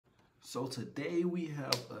So today we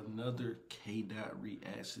have another K-Dot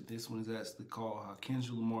reaction. This one is actually called How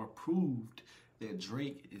Kendrick Lamar Proved That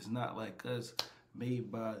Drake Is Not Like Us,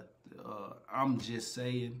 made by I'm Just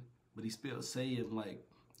Saying, but he spelled Saiyan like,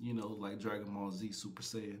 you know, like Dragon Ball Z Super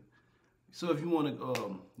Saiyan. So if you want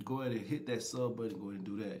to go ahead and hit that sub button, go ahead and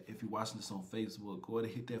do that. If you're watching this on Facebook, go ahead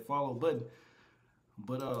and hit that follow button.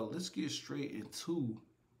 But let's get straight into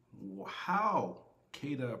how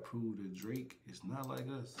K-Dot proved that Drake is not like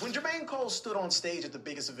us. When Jermaine Cole stood on stage at the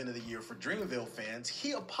biggest event of the year for Dreamville fans,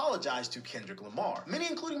 he apologized to Kendrick Lamar. Many,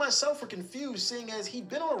 including myself, were confused, seeing as he'd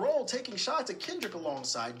been on a roll taking shots at Kendrick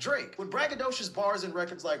alongside Drake. With braggadocious bars and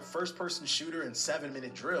records like First Person Shooter and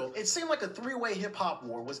 7-Minute Drill, it seemed like a three-way hip-hop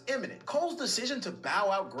war was imminent. Cole's decision to bow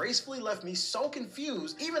out gracefully left me so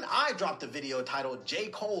confused, even I dropped a video titled J.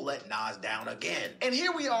 Cole Let Nas Down Again. And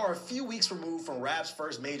here we are a few weeks removed from rap's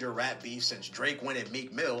first major rap beef since Drake went at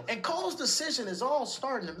Meek Mill, and Cole's decision is all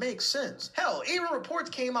starting to make sense. Hell, even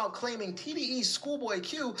reports came out claiming TDE's Schoolboy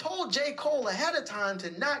Q told J. Cole ahead of time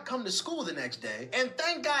to not come to school the next day, and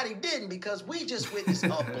thank God he didn't, because we just witnessed a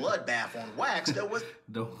bloodbath on wax that was...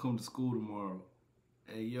 Don't come to school tomorrow.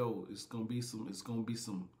 Hey, yo, it's gonna be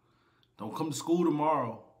some, don't come to school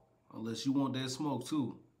tomorrow unless you want that smoke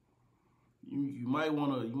too. You might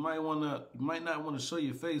not want to show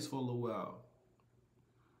your face for a little while.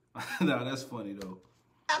 Nah, that's funny though.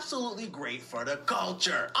 Absolutely great for the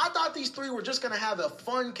culture. I thought these three were just gonna have a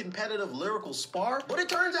fun, competitive, lyrical spar, but it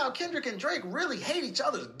turns out Kendrick and Drake really hate each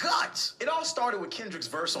other's guts. It all started with Kendrick's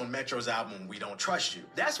verse on Metro's album, We Don't Trust You.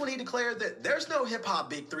 That's when he declared that there's no hip-hop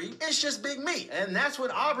big three, it's just Big Me. And that's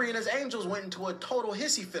when Aubrey and his Angels went into a total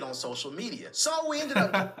hissy fit on social media. So we ended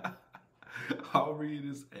up... Aubrey and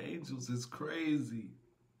his Angels is crazy.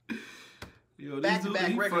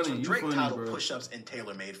 Back-to-back records from Drake titled Push-Ups and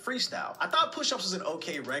Tailor-Made Freestyle. I thought Push-Ups was an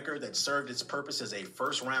okay record that served its purpose as a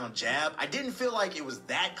first-round jab. I didn't feel like it was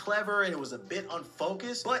that clever and it was a bit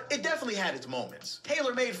unfocused, but it definitely had its moments.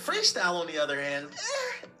 Tailor-Made Freestyle, on the other hand,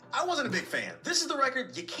 I wasn't a big fan. This is the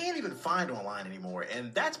record you can't even find online anymore,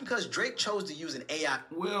 and that's because Drake chose to use an AI...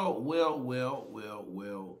 Well,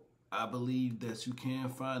 I believe that you can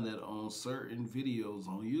find that on certain videos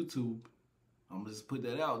on YouTube. I'm just put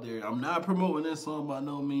that out there. I'm not promoting this song by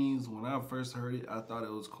no means. When I first heard it, I thought it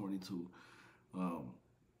was corny too.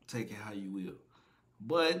 Take it how you will.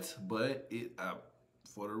 But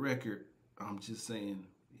for the record, I'm just saying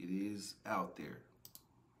it is out there.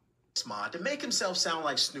 To make himself sound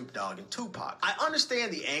like Snoop Dogg and Tupac. I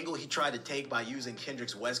understand the angle he tried to take by using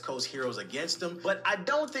Kendrick's West Coast heroes against him, but I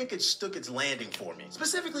don't think it stuck its landing for me.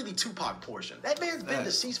 Specifically the Tupac portion. That man's been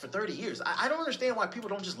deceased for 30 years. I don't understand why people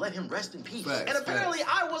don't just let him rest in peace. And apparently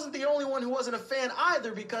I wasn't the only one who wasn't a fan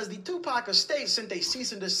either, because the Tupac estate sent a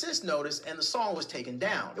cease and desist notice and the song was taken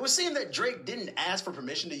down. It was seen that Drake didn't ask for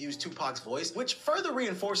permission to use Tupac's voice, which further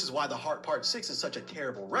reinforces why The Heart Part 6 is such a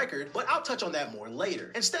terrible record, but I'll touch on that more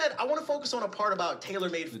later. Instead, I want to focus on a part about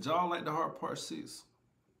tailor-made... Did y'all like The Heart Part 6?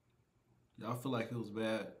 Y'all feel like it was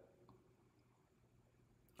bad?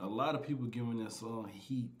 A lot of people giving that song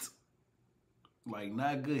heat. Like,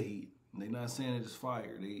 not good heat. They not saying it is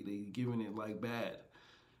fire. They giving it like bad.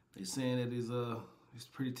 They saying it is it's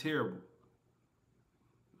pretty terrible.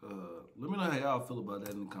 Let me know how y'all feel about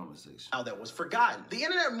that in the comment section. How that was forgotten. The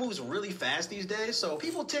internet moves really fast these days, so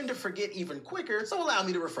people tend to forget even quicker, so allow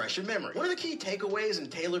me to refresh your memory. One of the key takeaways in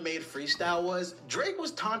Tailor-Made Freestyle was Drake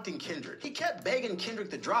was taunting Kendrick. He kept begging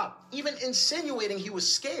Kendrick to drop, even insinuating he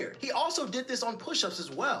was scared. He also did this on Push-Ups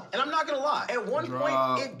as well. And I'm not gonna lie, at one point,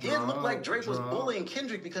 it did look like Drake was bullying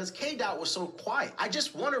Kendrick because K-Dot was so quiet. I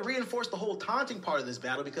just want to reinforce the whole taunting part of this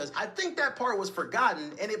battle because I think that part was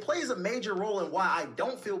forgotten, and it plays a major role in why I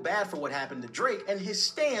don't feel bad for what happened to Drake and his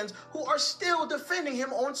stans who are still defending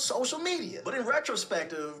him on social media. But in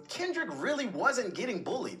retrospective, Kendrick really wasn't getting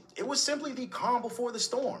bullied. It was simply the calm before the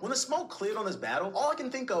storm. When the smoke cleared on this battle, all I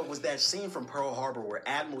can think of was that scene from Pearl Harbor where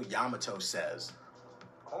Admiral Yamato says,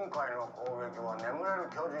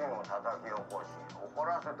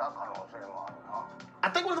 I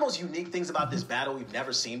think one of the most unique things about this battle we've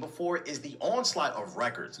never seen before is the onslaught of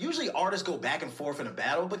records. Usually artists go back and forth in a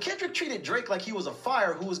battle, but Kendrick treated Drake like he was a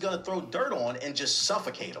fire who was gonna throw dirt on and just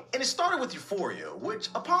suffocate him. And it started with Euphoria, which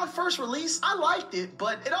upon first release, I liked it,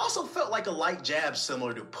 but it also felt like a light jab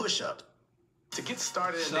similar to Push-Up. To get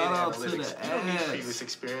started in data analytics, you don't need previous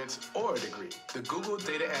experience or a degree. The Google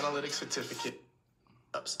Data Analytics Certificate.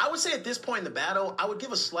 I would say at this point in the battle, I would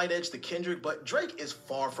give a slight edge to Kendrick, but Drake is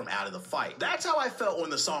far from out of the fight. That's how I felt when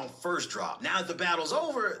the song first dropped. Now that the battle's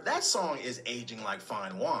over, that song is aging like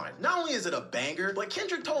fine wine. Not only is it a banger, but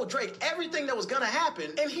Kendrick told Drake everything that was gonna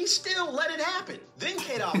happen, and he still let it happen. Then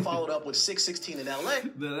K-Dot followed up with 616 in LA.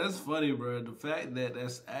 Now, that's funny, bro. The fact that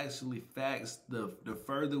that's actually facts, the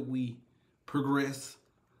further we progress,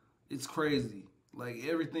 it's crazy. Like,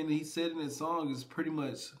 everything that he said in that song is pretty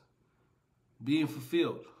much being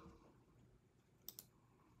fulfilled.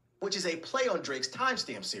 Which is a play on Drake's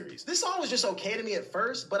Timestamp series. This song was just okay to me at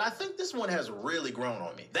first, but I think this one has really grown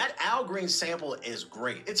on me. That Al Green sample is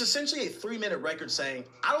great. It's essentially a 3-minute record saying,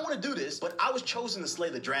 I don't want to do this, but I was chosen to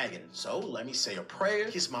slay the dragon. So let me say a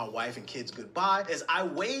prayer, kiss my wife and kids goodbye, as I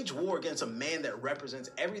wage war against a man that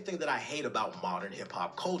represents everything that I hate about modern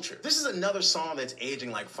hip-hop culture. This is another song that's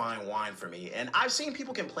aging like fine wine for me, and I've seen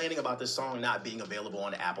people complaining about this song not being available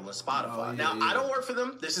on Apple and Spotify. Now, I don't work for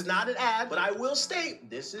them. This is not an ad, but I will state,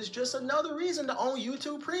 this is just another reason to own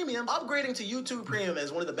YouTube Premium. Upgrading to YouTube Premium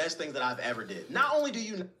is one of the best things that I've ever did. Not only do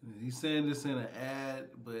you... He's saying this in an ad,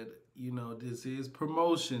 but, you know, this is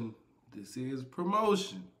promotion. This is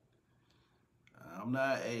promotion. I'm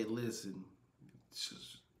not, hey, listen,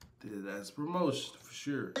 that's promotion for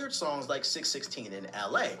sure. Weird songs like 616 in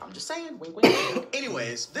LA. I'm just saying, wink, wink, wink.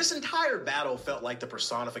 Anyways, this entire battle felt like the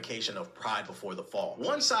personification of pride before the fall.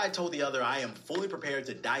 One side told the other, I am fully prepared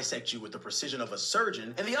to dissect you with the precision of a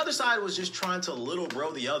surgeon, and the other side was just trying to little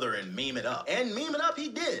bro the other and meme it up. And meme it up he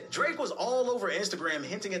did. Drake was all over Instagram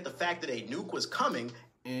hinting at the fact that a nuke was coming.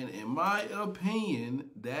 And in my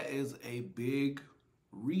opinion, that is a big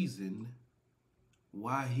reason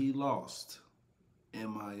why he lost. In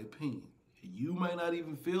my opinion. You may not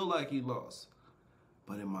even feel like he lost,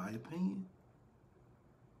 but in my opinion,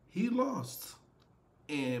 he lost.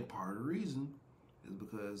 And part of the reason is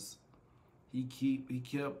because he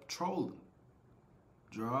kept trolling.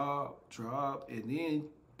 Drop, and then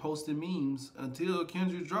posting memes until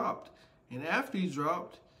Kendrick dropped. And after he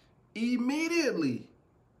dropped, immediately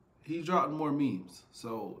he dropped more memes.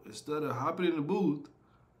 So instead of hopping in the booth,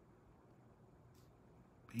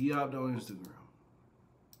 he hopped on Instagram.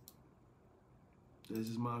 That's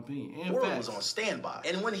just my opinion. And world was on standby.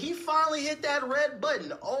 And when he finally hit that red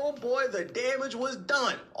button, oh boy, the damage was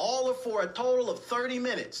done. All for a total of 30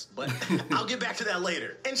 minutes. But I'll get back to that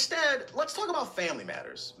later. Instead, let's talk about Family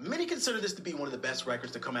Matters. Many consider this to be one of the best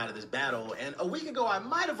records to come out of this battle, and a week ago I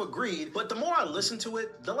might have agreed, but the more I listen to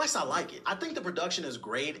it, the less I like it. I think the production is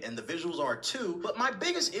great and the visuals are too, but my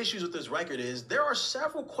biggest issues with this record is there are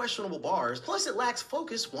several questionable bars, plus it lacks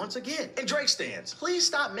focus once again. And Drake stands, please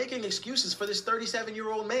stop making excuses for this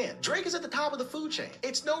 37-year-old man. Drake is at the top of the food chain.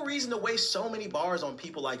 It's no reason to waste so many bars on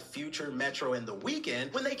people like Future, Metro, and The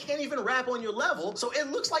Weeknd when they can't even rap on your level, so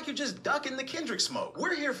it looks like you're just ducking the Kendrick smoke.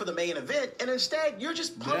 We're here for the main event, and instead, you're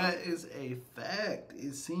just That is a fact.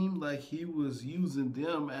 It seemed like he was using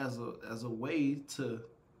them as a way to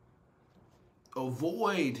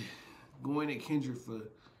avoid going at Kendrick for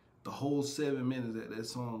the whole 7 minutes that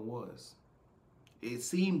song was. It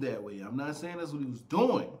seemed that way. I'm not saying that's what he was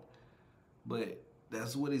doing, but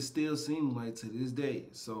that's what it still seemed like to this day.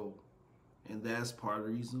 So, and that's part of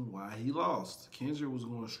the reason why he lost. Kendrick was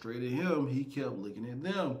going straight at him. He kept looking at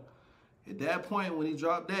them. At that point, when he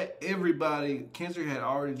dropped that, Kendrick had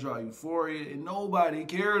already dropped Euphoria, and nobody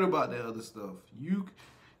cared about that other stuff.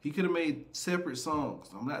 He could have made separate songs.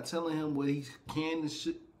 I'm not telling him what he can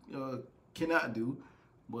and cannot do,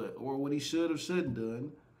 or what he shouldn't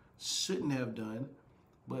have done.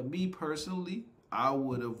 But me personally, I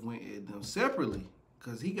would have went at them separately,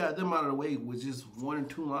 because he got them out of the way with just 1 or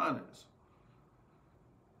 2 liners.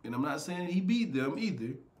 And I'm not saying he beat them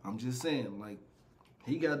either. I'm just saying, like,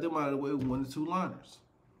 he got them out of the way with 1 or 2 liners.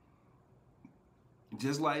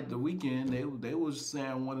 Just like The Weeknd, they was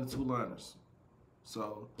saying 1 or 2 liners.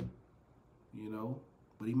 So, you know,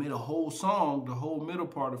 but he made a whole song. The whole middle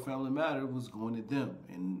part of Family Matter was going at them.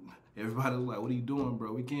 And everybody was like, what are you doing,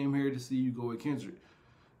 bro? We came here to see you go with Kendrick.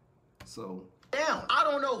 So... down. I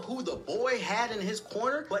don't know who the boy had in his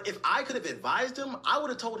corner, but if I could have advised him, I would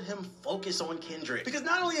have told him focus on Kendrick. Because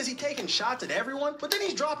not only is he taking shots at everyone, but then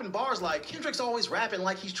he's dropping bars like Kendrick's always rapping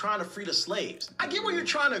like he's trying to free the slaves. I get where you're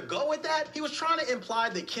trying to go with that. He was trying to imply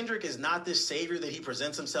that Kendrick is not this savior that he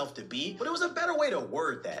presents himself to be, but it was a better way to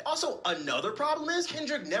word that. Also, another problem is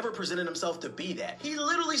Kendrick never presented himself to be that. He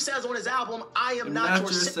literally says on his album, I am not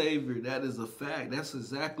your savior. That is a fact. That's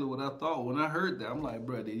exactly what I thought when I heard that. I'm like,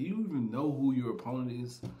 bro, did you even know who your opponent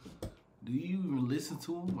is? Do you even listen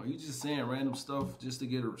to him? Or are you just saying random stuff just to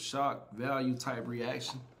get a shock value type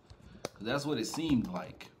reaction? That's what it seemed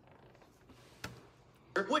like.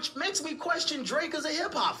 which makes me question Drake as a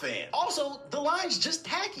hip-hop fan. Also, the line's just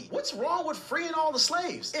tacky. What's wrong with freeing all the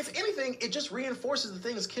slaves? If anything, it just reinforces the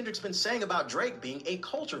things Kendrick's been saying about Drake being a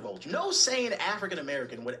culture vulture. No sane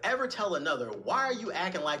African-American would ever tell another, why are you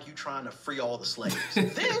acting like you trying to free all the slaves?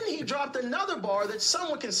 Then he dropped another bar that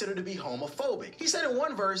some would consider to be homophobic. He said in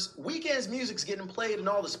one verse, Weeknd's music's getting played in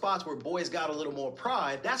all the spots where boys got a little more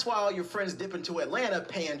pride. That's why all your friends dip into Atlanta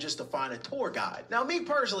paying just to find a tour guide. Now, me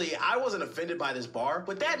personally, I wasn't offended by this bar.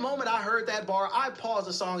 But that moment I heard that bar, I paused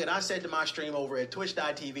the song and I said to my stream over at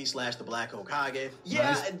twitch.tv/TheBlackHokage,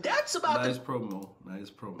 yeah, that's about nice promo.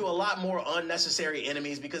 A lot more unnecessary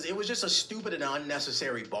enemies because it was just a stupid and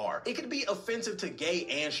unnecessary bar. It could be offensive to gay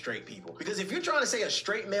and straight people. Because if you're trying to say a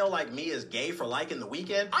straight male like me is gay for liking The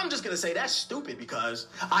Weeknd, I'm just gonna say that's stupid because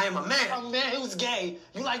I am a man who's gay.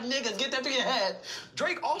 You like niggas, get that through your head.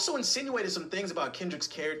 Drake also insinuated some things about Kendrick's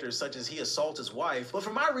character, such as he assaults his wife, but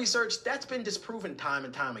from my research, that's been disproven time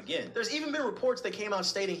and time again. There's even been reports that came out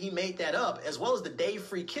stating he made that up, as well as the Dave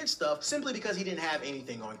Free Kid stuff, simply because he didn't have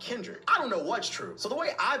anything on Kendrick. I don't know what's true. So the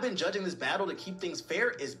way I've been judging this battle to keep things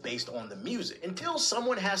fair is based on the music. Until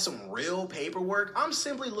someone has some real paperwork, I'm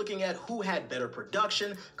simply looking at who had better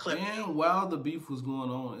production, clip. And while the beef was going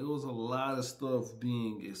on, it was a lot of stuff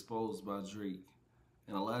being exposed by Drake.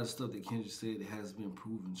 And a lot of stuff that Kendrick said has been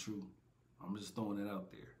proven true. I'm just throwing it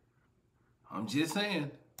out there. I'm just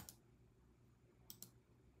saying.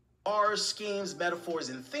 Bars, schemes, metaphors,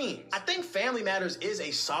 and themes. I think Family Matters is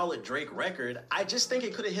a solid Drake record. I just think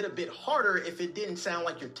it could have hit a bit harder if it didn't sound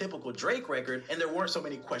like your typical Drake record and there weren't so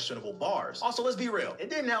many questionable bars. Also, let's be real.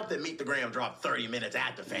 It didn't help that Meet the Gram dropped 30 minutes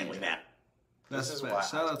after Family Matters. This is why.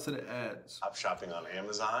 Shout out to the ads. I'm shopping on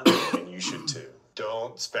Amazon, and you should too.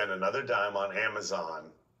 Don't spend another dime on Amazon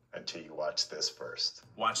until you watch this first.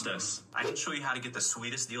 Watch this. I can show you how to get the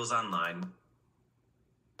sweetest deals online.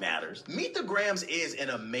 Matters. Meet the Grams is an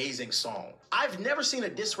amazing song. I've never seen a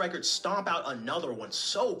diss record stomp out another one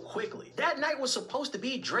so quickly. That night was supposed to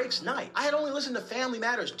be Drake's night. I had only listened to Family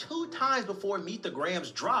Matters 2 times before Meet the Grams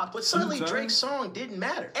dropped, but suddenly Drake's song didn't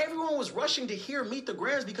matter. Everyone was rushing to hear Meet the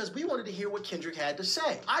Grams because we wanted to hear what Kendrick had to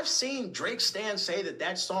say. I've seen Drake stans say that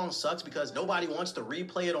that song sucks because nobody wants to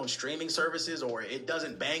replay it on streaming services or it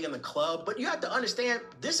doesn't bang in the club, but you have to understand,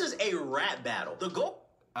 this is a rap battle. The goal...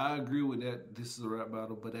 I agree with that. This is a rap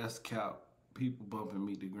battle, but that's cap. People bumping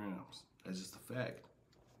Meet the Grams. That's just a fact.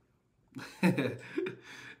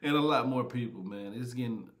 And a lot more people, man. It's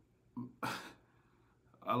getting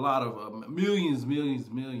a lot of millions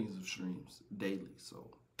of streams daily. So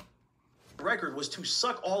record was to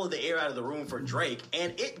suck all of the air out of the room for Drake,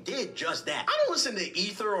 and it did just that. I don't listen to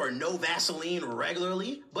Ether or No Vaseline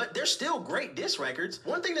regularly, but they're still great diss records.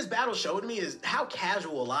 One thing this battle showed me is how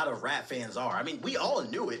casual a lot of rap fans are. I mean, we all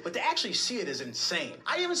knew it, but to actually see it is insane.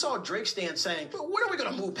 I even saw Drake stand saying, but when are we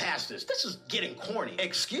gonna move past this? This is getting corny.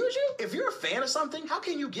 Excuse you? If you're a fan of something, how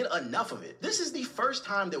can you get enough of it? This is the first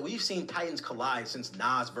time that we've seen Titans collide since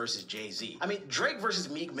Nas versus Jay-Z. I mean, Drake versus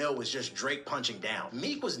Meek Mill was just Drake punching down.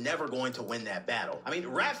 Meek was never going to win that battle. I mean,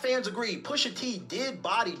 rap fans agree Pusha T did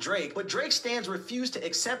body Drake, but Drake stans refused to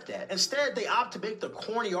accept that. Instead, they opt to make the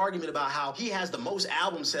corny argument about how he has the most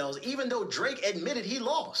album sales, even though Drake admitted he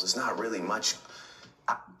lost. It's not really much.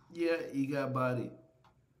 Yeah, he got bodied.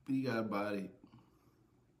 He got bodied.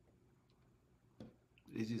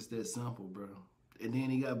 It's just that simple, bro. And then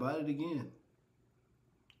he got bodied again.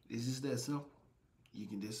 It's just that simple. You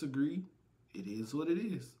can disagree. It is what it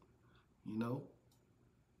is. You know?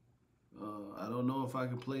 I don't know if I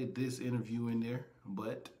can play this interview in there,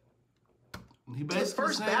 but he basically the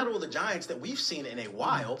first battle of the Giants that we've seen in a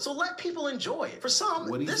while, so let people enjoy it. For some,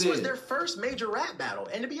 this was their first major rap battle,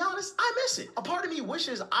 and to be honest, I miss it. A part of me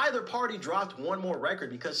wishes either party dropped one more record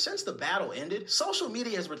because since the battle ended, social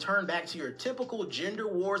media has returned back to your typical gender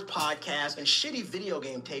wars podcast and shitty video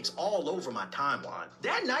game takes all over my timeline.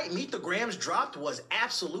 That night Meet the Grams dropped was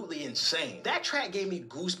absolutely insane. That track gave me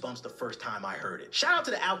goosebumps the first time I heard it. Shout out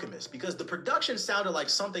to The Alchemist because the production sounded like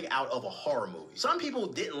something out of a horror movie. Some people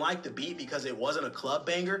didn't like the beat because it wasn't a club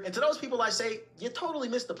banger, and to those people I say, you totally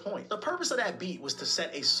missed the point. The purpose of that beat was to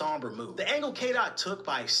set a somber mood. The angle K-Dot took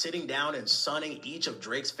by sitting down and sunning each of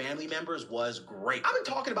Drake's family members was great. I've been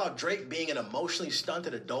talking about Drake being an emotionally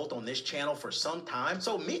stunted adult on this channel for some time,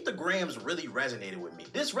 so Meet the Grams really resonated with me.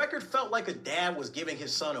 This record felt like a dad was giving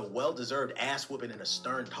his son a well-deserved ass whooping and a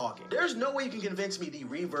stern talking. There's no way you can convince me the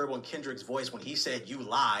reverb on Kendrick's voice when he said you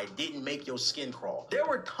lied didn't make your skin crawl. There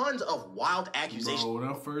were tons of wild accusations. Bro, when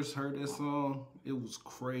I first heard that song, it was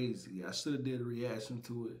crazy. I should have did a reaction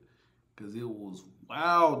to it because it was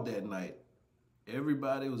wild that night.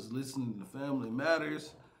 Everybody was listening to Family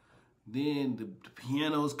Matters. Then the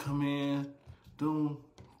pianos come in. doom.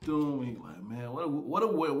 And like, man, what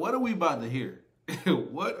are we about to hear?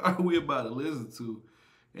 What are we about to listen to?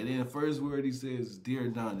 And then the first word he says is Dear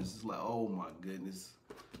Adonis. It's like, oh my goodness.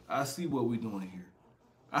 I see what we're doing here.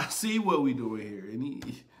 And he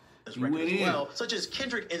went in. Well, such as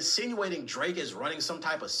Kendrick insinuating Drake is running some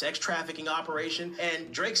type of sex trafficking operation,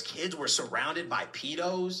 and Drake's kids were surrounded by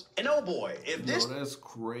pedos. And oh boy, if this that's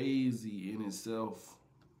crazy in itself.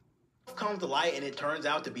 Comes to light and it turns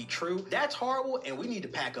out to be true, that's horrible and we need to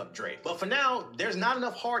pack up Drake. But for now, there's not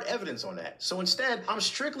enough hard evidence on that. So instead, I'm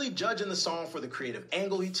strictly judging the song for the creative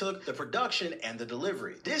angle he took, the production, and the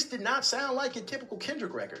delivery. This did not sound like a typical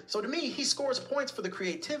Kendrick record. So to me, he scores points for the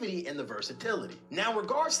creativity and the versatility. Now, in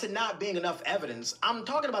regards to not being enough evidence, I'm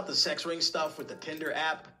talking about the sex ring stuff with the Tinder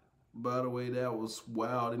app. By the way, that was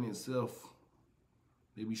wild in itself.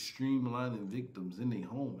 They be streamlining victims in their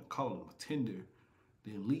home and calling them a Tinder.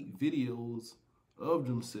 Then leak videos of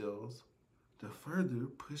themselves to further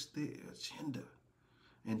push their agenda.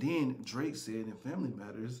 And then Drake said in Family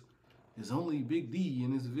Matters, there's only Big D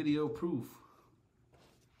in this video proof.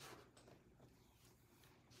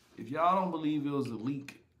 If y'all don't believe it was a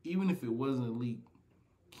leak, even if it wasn't a leak,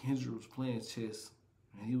 Kendrick was playing chess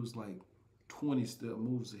and he was like 20 step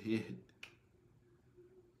moves ahead.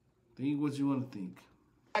 Think what you want to think.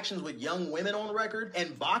 Actions with young women on record,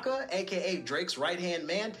 and Baca, aka Drake's right-hand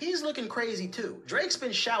man, he's looking crazy too. Drake's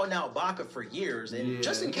been shouting out Baca for years, and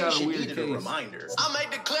just in case you needed a reminder, I may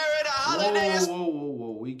declare it a holiday.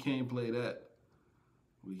 Whoa. We can't play that.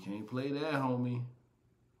 We can't play that, homie.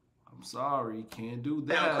 I'm sorry, can't do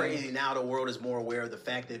that. Now crazy, now the world is more aware of the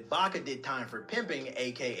fact that Baca did time for pimping,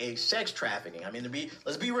 aka sex trafficking. I mean,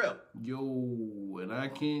 let's be real. Yo, and I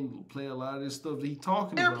can't play a lot of this stuff that he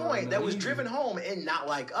talking Fair about. point, right that was driven home in Not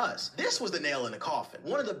Like Us. This was the nail in the coffin.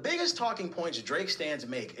 One of the biggest talking points Drake stands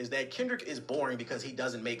make is that Kendrick is boring because he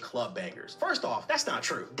doesn't make club bangers. First off, that's not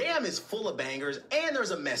true. Damn is full of bangers, and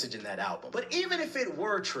there's a message in that album. But even if it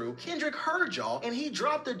were true, Kendrick heard y'all, and he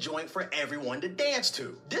dropped a joint for everyone to dance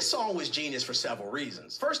to. This song was genius for several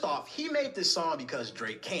reasons. First off, he made this song because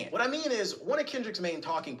Drake can't. What I mean is, one of Kendrick's main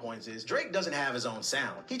talking points is Drake doesn't have his own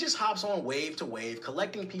sound. He just hops on wave to wave,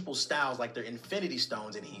 collecting people's styles like they're Infinity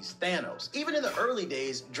Stones and he's Thanos. Even in the early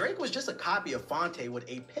days, Drake was just a copy of Fonte with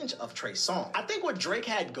a pinch of Trey Songz. I think what Drake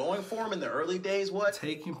had going for him in the early days was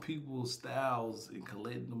taking people's styles and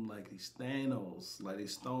collecting them like he's Thanos, like they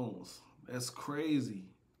stones. That's crazy.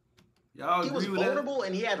 Y'all agree with that? He was vulnerable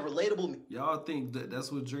and he had relatable. Y'all think that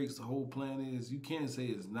that's what Drake's whole plan is? You can't say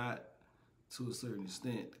it's not to a certain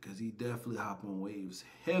extent because he definitely hop on waves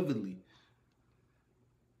heavily.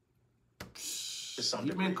 He's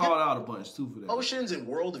been called out a bunch too for that. Oceans and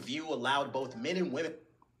worldview allowed both men and women.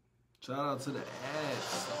 Shout out to the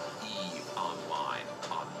ads. Eve Online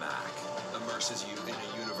on Mac immerses you in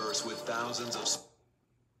a universe with thousands of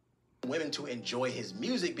women to enjoy his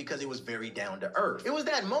music because it was very down to earth. It was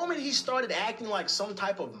that moment he started acting like some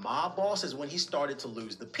type of mob boss is when he started to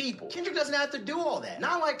lose the people. Kendrick doesn't have to do all that.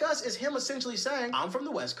 Not Like Us is him essentially saying, I'm from the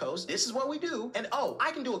West Coast, this is what we do, and oh,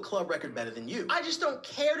 I can do a club record better than you. I just don't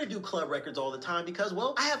care to do club records all the time because,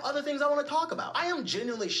 well, I have other things I want to talk about. I am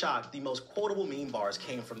genuinely shocked the most quotable meme bars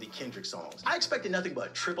came from the Kendrick songs. I expected nothing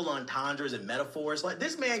but triple entendres and metaphors. Like,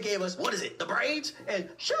 this man gave us, what is it, the braids? And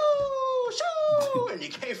shoo! And you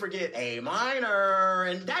can't forget A minor,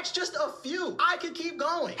 and that's just a few. I could keep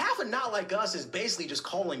going. Half of Not Like Us is basically just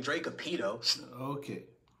calling Drake a pedo. Okay.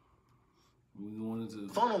 We wanted to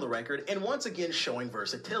fun on the record, and once again showing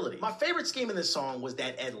versatility. My favorite scheme in this song was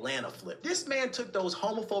that Atlanta flip. This man took those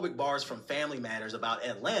homophobic bars from Family Matters about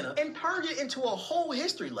Atlanta and turned it into a whole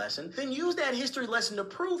history lesson, then used that history lesson to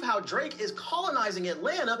prove how Drake is colonizing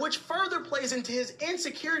Atlanta, which further plays into his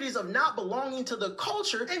insecurities of not belonging to the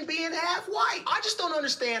culture and being half white. I just don't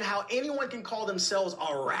understand how anyone can call themselves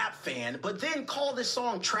a rap fan, but then call this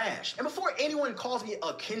song trash. And before anyone calls me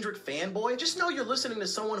a Kendrick fanboy, just know you're listening to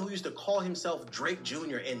someone who used to call himself Drake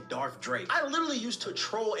Jr. and Darth Drake. I literally used to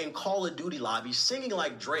troll in Call of Duty lobbies singing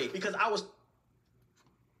like Drake because I was...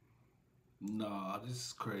 Nah, this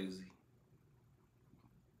is crazy.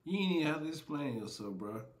 You ain't even have to explain yourself,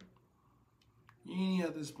 bro. You ain't even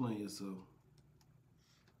have to explain yourself.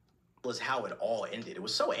 Was how it all ended. It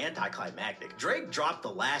was so anticlimactic. Drake dropped the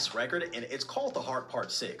last record, and it's called The Heart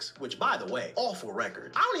Part 6, which, by the way, awful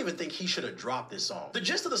record. I don't even think he should have dropped this song. The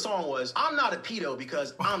gist of the song was, I'm not a pedo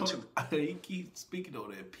because I'm too... He keeps speaking on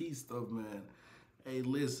that peace stuff, man. Hey,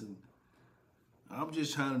 listen. I'm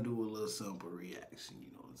just trying to do a little simple reaction, you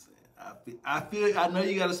know what I'm saying? I know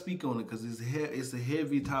you got to speak on it because it's a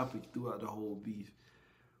heavy topic throughout the whole beef.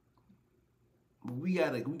 But we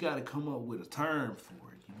gotta come up with a term for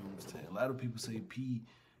it. You know what I'm saying? A lot of people say P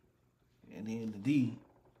and then the D,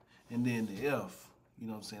 and then the F. You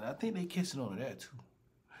know what I'm saying? I think they catching on to that too.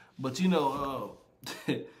 But you know,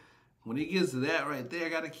 when it gets to that right there, I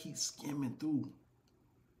gotta keep skimming through.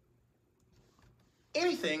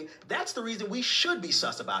 Anything, that's the reason we should be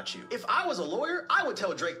sus about you. If I was a lawyer, I would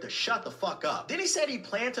tell Drake to shut the fuck up. Then he said he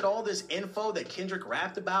planted all this info that Kendrick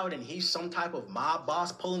rapped about and he's some type of mob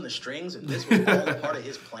boss pulling the strings and this was all a part of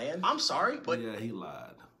his plan. I'm sorry, but yeah, he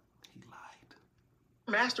lied. He lied.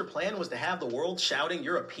 Master plan was to have the world shouting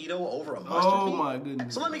you're a pedo over a mustard Oh bean? my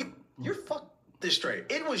goodness. So let me get your fuck this straight.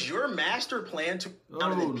 It was your master plan to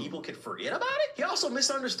and then people could forget about it? He also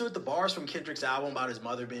misunderstood the bars from Kendrick's album about his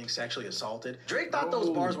mother being sexually assaulted. Drake thought those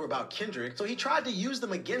bars were about Kendrick, so he tried to use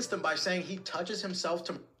them against him by saying he touches himself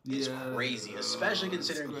to... It's crazy, especially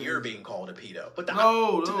considering you're being called a pedo. But the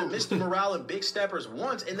Mr. Morale and Big Steppers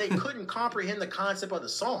once, and they couldn't comprehend the concept of the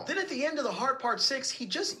song. Then at the end of the Heart Part 6, he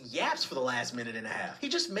just yaps for the last minute and a half. He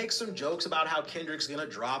just makes some jokes about how Kendrick's gonna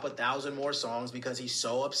drop 1,000 more songs because he's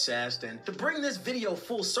so obsessed. And to bring this video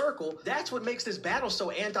full circle, that's what makes this battle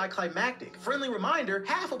so anticlimactic. Friendly reminder,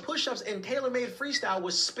 half of Push-Up's and Tailor-Made Freestyle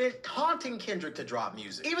was spent taunting Kendrick to drop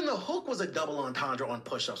music. Even the hook was a double entendre on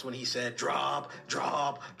Push-Up's when he said, drop,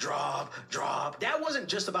 drop, drop, drop. That wasn't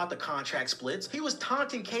just about the contract splits. He was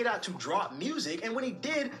taunting K-Dot to drop music, and when he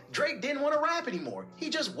did, Drake didn't want to rap anymore. He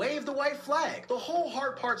just waved the white flag. The whole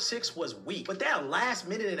Heart Part 6 was weak, but that last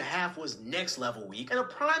minute and a half was next level weak, and a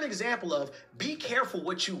prime example of be careful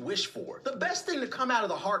what you wish for. The best thing to come out of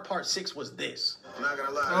the Heart Part 6 was this. I'm not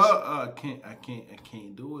gonna lie. I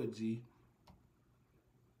can't do it, G.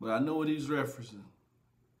 But I know what he's referencing.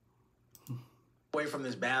 Away from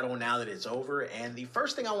this battle now that it's over, and the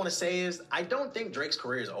first thing I want to say is I don't think Drake's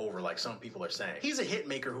career is over like some people are saying. He's a hit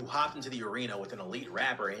maker who hopped into the arena with an elite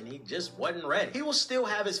rapper and he just wasn't ready. He will still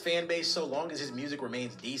have his fan base so long as his music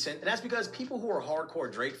remains decent, and that's because people who are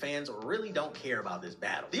hardcore Drake fans really don't care about this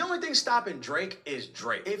battle. The only thing stopping Drake is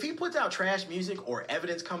Drake. If he puts out trash music or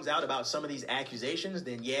evidence comes out about some of these accusations,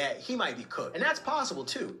 then yeah, he might be cooked, and that's possible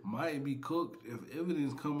too. Might be cooked. If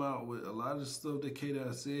evidence come out with a lot of stuff that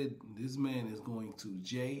K-Dot said, this man is going to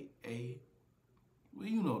J-A. Well,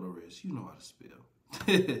 you know the rest. You know how to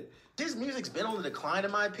spell. His music's been on the decline, in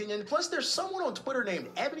my opinion. Plus, there's someone on Twitter named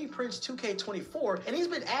Ebony Prince 2K24, and he's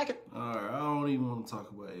been acting. All right, I don't even want to talk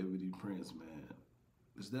about Ebony Prince, man.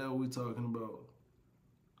 Is that what we're talking about?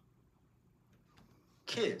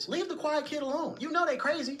 Kids, leave the quiet kid alone. You know they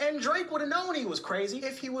crazy. And Drake would have known he was crazy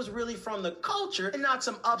if he was really from the culture and not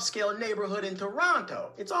some upscale neighborhood in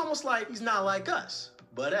Toronto. It's almost like he's not like us.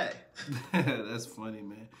 But hey. That's funny,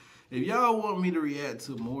 man. If y'all want me to react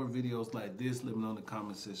to more videos like this, let me know in the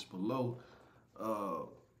comment section below.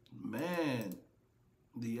 Man,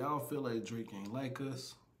 do y'all feel like Drake ain't like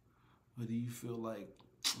us? Or do you feel like,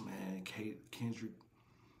 man, Kendrick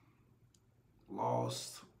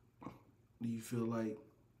lost? Do you feel like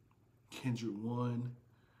Kendrick won?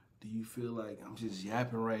 Do you feel like I'm just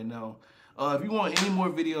yapping right now? If you want any more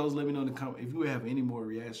videos, let me know in the comment. If you have any more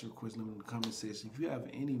reaction requests, let me know in the comment section. If you have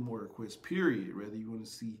any more requests, period, whether you want to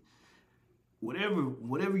see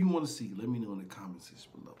whatever you want to see, let me know in the comment section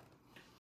below.